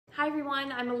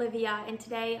everyone, I'm Olivia, and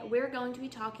today we're going to be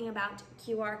talking about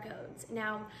QR codes.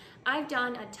 Now, I've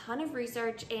done a ton of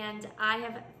research and I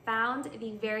have found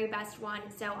the very best one,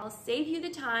 so I'll save you the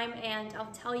time and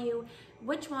I'll tell you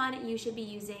which one you should be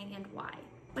using and why.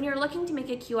 When you're looking to make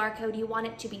a QR code, you want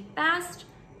it to be fast,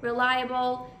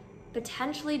 reliable,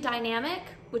 potentially dynamic,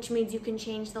 which means you can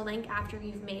change the link after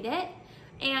you've made it,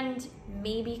 and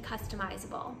maybe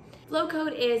customizable.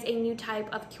 FlowCode is a new type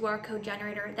of QR code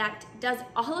generator that does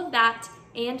all of that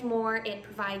and more. It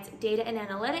provides data and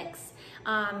analytics.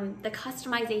 The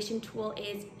customization tool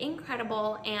is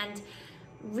incredible, and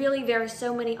really there are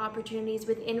so many opportunities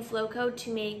within FlowCode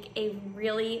to make a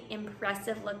really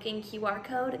impressive looking QR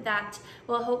code that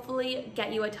will hopefully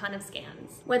get you a ton of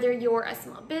scans. Whether you're a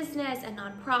small business, a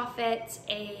nonprofit,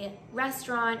 a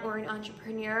restaurant, or an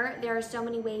entrepreneur, there are so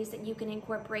many ways that you can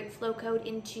incorporate FlowCode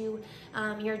into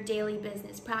your daily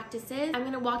business practices. I'm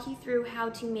going to walk you through how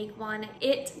to make one.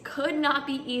 It could not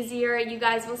be easier. You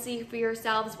guys will see for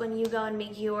yourselves when you go and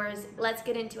make yours. Let's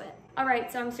get into it. All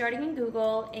right, so I'm starting in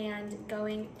Google and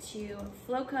going to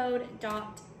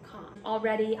flowcode.com.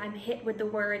 Already I'm hit with the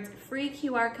words free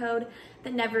QR code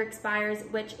that never expires,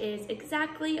 which is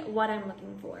exactly what I'm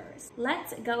looking for.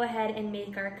 Let's go ahead and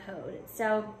make our code.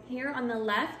 So here on the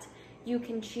left, you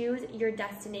can choose your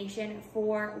destination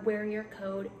for where your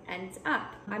code ends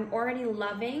up. I'm already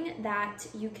loving that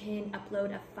you can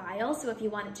upload a file. So if you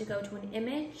want it to go to an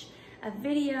image, a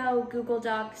video, Google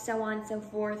Doc, so on and so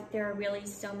forth. There are really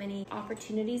so many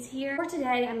opportunities here. For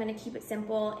today, I'm gonna keep it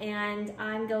simple and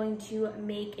I'm going to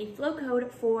make a flow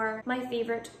code for my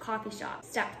favorite coffee shop.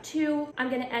 Step 2,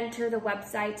 I'm gonna enter the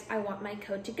website I want my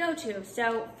code to go to.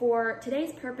 So for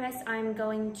today's purpose, I'm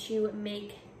going to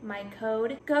make my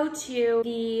code go to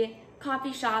the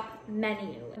coffee shop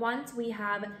menu. Once we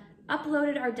have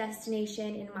uploaded our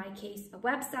destination, in my case a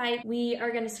website, we are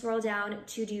going to scroll down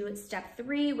to do step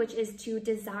 3, which is to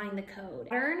design the code.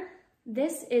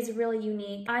 This is really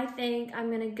unique. I think I'm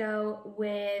going to go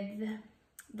with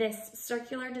this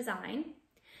circular design.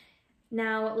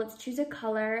 Now let's choose a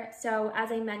color. So as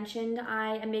I mentioned,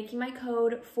 I am making my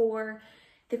code for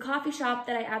the coffee shop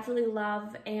that I absolutely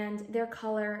love, and their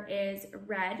color is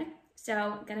red. So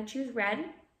I'm going to choose red.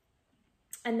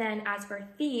 And then as for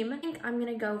theme, I think I'm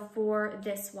gonna go for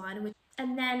this one.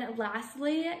 And then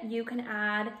lastly, you can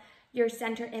add your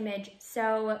center image.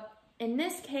 So in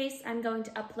this case, I'm going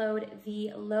to upload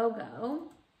the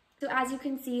logo. So as you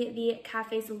can see, the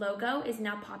cafe's logo is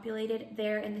now populated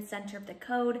there in the center of the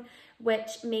code,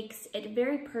 which makes it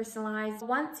very personalized.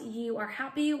 Once you are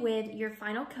happy with your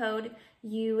final code,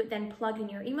 you then plug in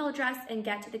your email address and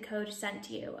get the code sent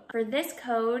to you. For this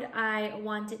code, I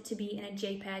want it to be in a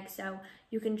JPEG, so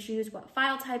you can choose what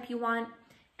file type you want,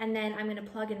 and then I'm gonna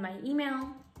plug in my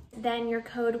email. Then your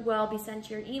code will be sent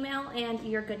to your email and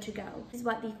you're good to go. This is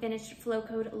what the finished flow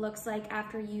code looks like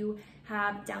after you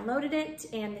have downloaded it,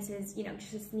 and this is,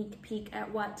 just a sneak peek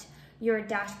at what your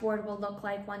dashboard will look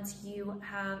like once you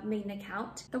have made an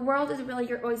account. The world is really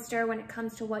your oyster when it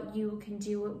comes to what you can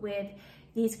do with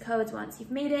these codes once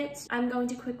you've made it. I'm going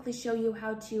to quickly show you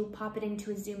how to pop it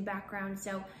into a Zoom background.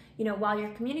 So, while you're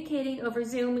communicating over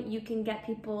Zoom, you can get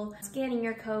people scanning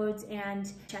your codes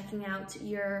and checking out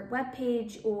your web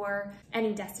page or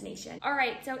any destination. All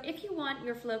right, so if you want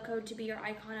your flow code to be your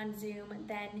icon on Zoom,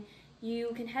 then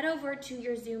you can head over to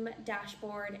your Zoom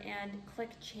dashboard and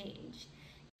click change.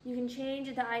 You can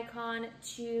change the icon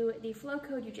to the flow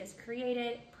code you just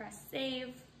created, press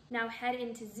save. Now head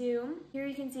into Zoom. Here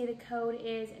you can see the code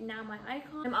is now my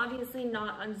icon. I'm obviously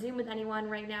not on Zoom with anyone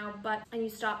right now, but when you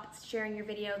stop sharing your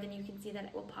video, then you can see that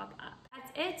it will pop up.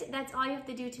 That's it. That's all you have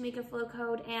to do to make a flow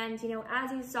code. And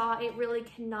as you saw, it really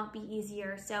cannot be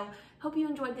easier. So hope you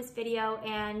enjoyed this video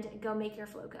and go make your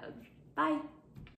flow code. Bye.